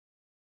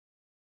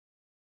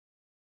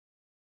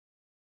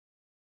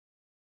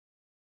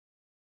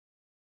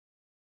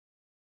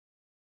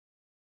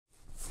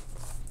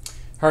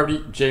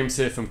Howdy, James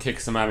here from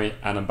Kicks-O-Mami,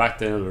 and I'm back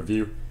to another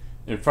review.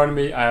 In front of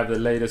me I have the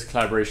latest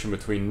collaboration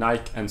between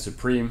Nike and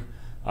Supreme.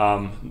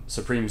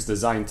 Supreme's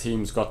design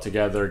teams got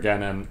together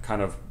again and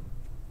kind of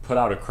put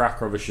out a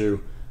cracker of a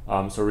shoe,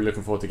 so we're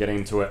looking forward to getting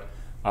into it.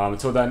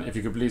 Until then, if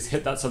you could please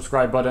hit that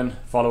subscribe button,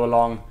 follow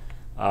along,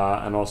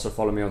 and also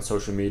follow me on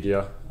social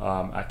media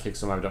at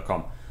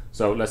kicksomami.com.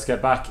 So let's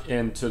get back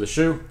into the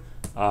shoe,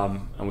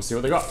 and we'll see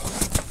what they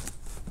got.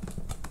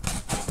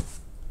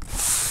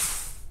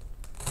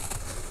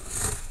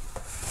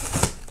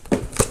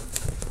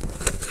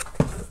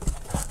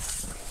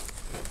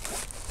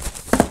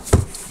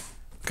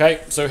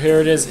 Okay, so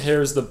here it is.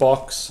 Here's the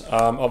box.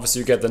 Obviously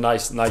you get the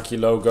nice Nike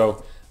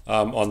logo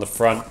on the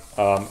front,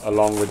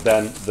 along with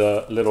then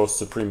the little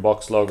Supreme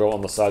box logo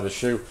on the side of the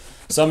shoe.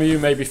 Some of you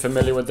may be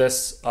familiar with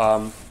this.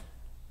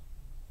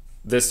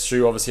 This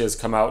shoe obviously has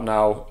come out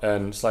now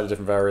in slightly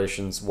different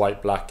variations,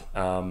 white, black.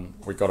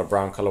 We got a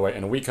brown colorway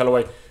and a wheat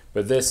colorway,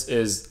 but this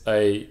is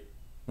a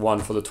one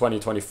for the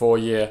 2024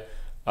 year,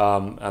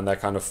 and their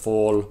kind of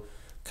fall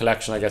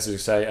collection, I guess you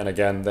could say. And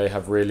again, they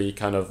have really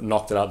kind of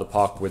knocked it out of the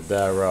park with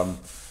their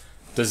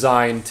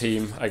design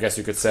team, I guess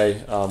you could say,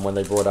 when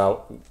they brought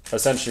out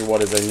essentially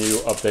what is a new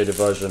updated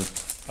version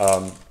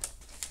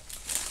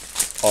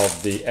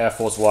of the Air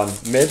Force One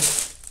mid.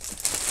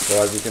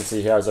 So as you can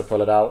see here as I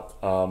pull it out,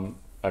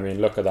 I mean,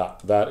 look at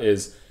that. That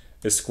is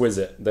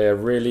exquisite. They are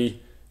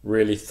really,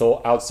 really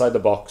thought outside the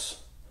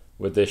box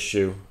with this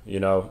shoe. You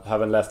know,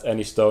 haven't left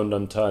any stone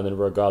unturned in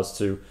regards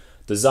to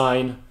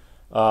design.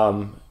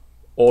 All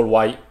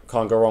white,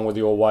 can't go wrong with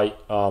the all white.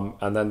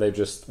 And then they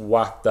just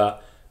whacked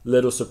that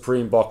little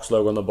Supreme box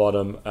logo on the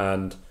bottom,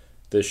 and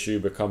this shoe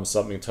becomes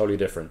something totally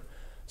different.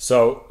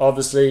 So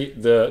obviously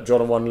the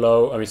Jordan 1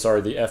 Low,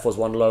 the Air Force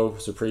 1 Low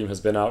Supreme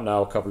has been out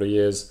now a couple of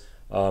years.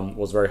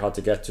 Was very hard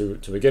to get to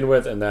begin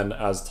with, and then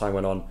as time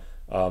went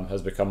on,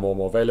 has become more and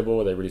more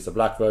available. They released a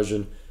black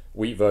version,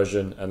 wheat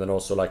version, and then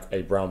also like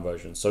a brown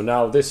version. So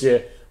now this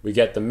year we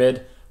get the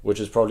mid, which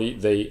is probably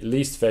the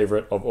least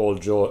favorite of all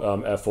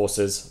Air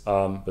Forces,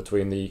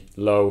 between the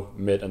low,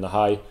 mid, and the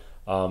high.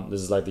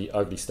 This is like the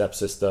ugly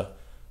stepsister.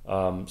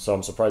 So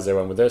I'm surprised they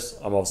went with this.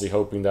 I'm obviously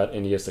hoping that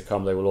in years to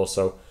come they will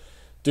also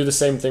do the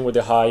same thing with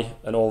the high,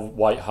 an all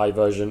white high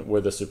version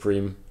with the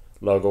Supreme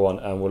logo on,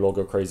 and we'll all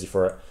go crazy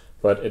for it.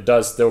 But it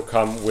does still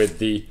come with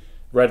the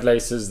red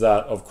laces.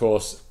 That of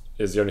course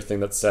is the only thing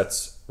that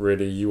sets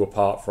really you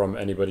apart from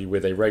anybody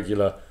with a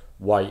regular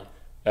white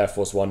Air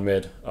Force One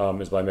mid,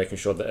 is by making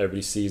sure that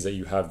everybody sees that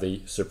you have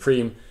the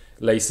Supreme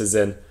laces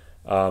in.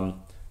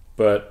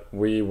 But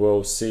we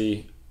will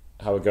see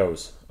how it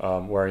goes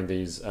wearing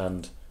these,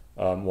 and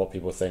what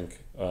people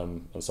think,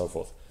 and so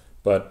forth.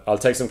 But I'll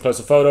take some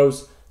closer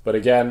photos. But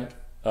again,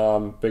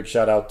 big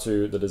shout out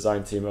to the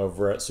design team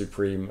over at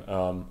Supreme,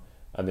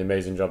 and the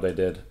amazing job they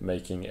did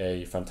making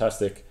a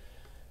fantastic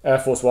Air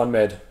Force One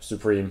mid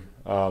Supreme.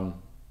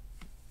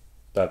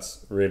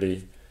 That's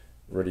really,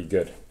 really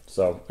good.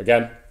 So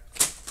again,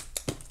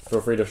 feel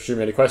free to shoot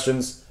me any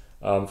questions.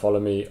 Follow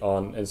me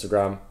on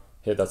Instagram,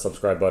 hit that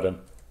subscribe button,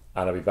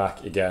 and I'll be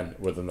back again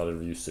with another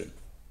review soon.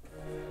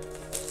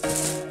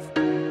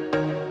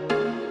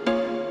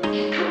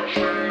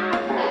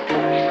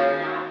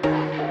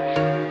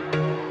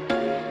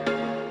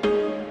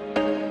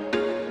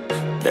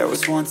 There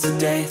was once a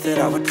day that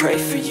I would pray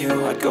for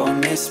you. I'd go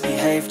and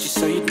misbehave just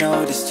so you'd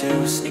notice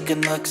too.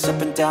 Sneaking looks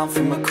up and down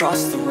from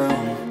across the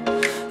room,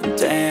 and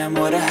damn,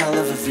 what a hell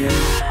of a view.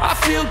 I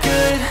feel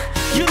good,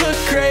 you look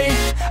great,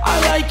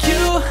 I like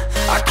you,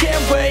 I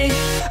can't wait.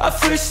 A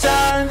first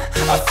time,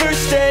 a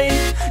first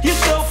date, you're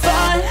so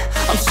fine,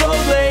 I'm so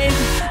late.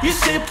 You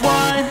sip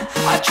wine,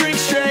 I drink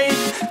straight,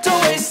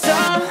 don't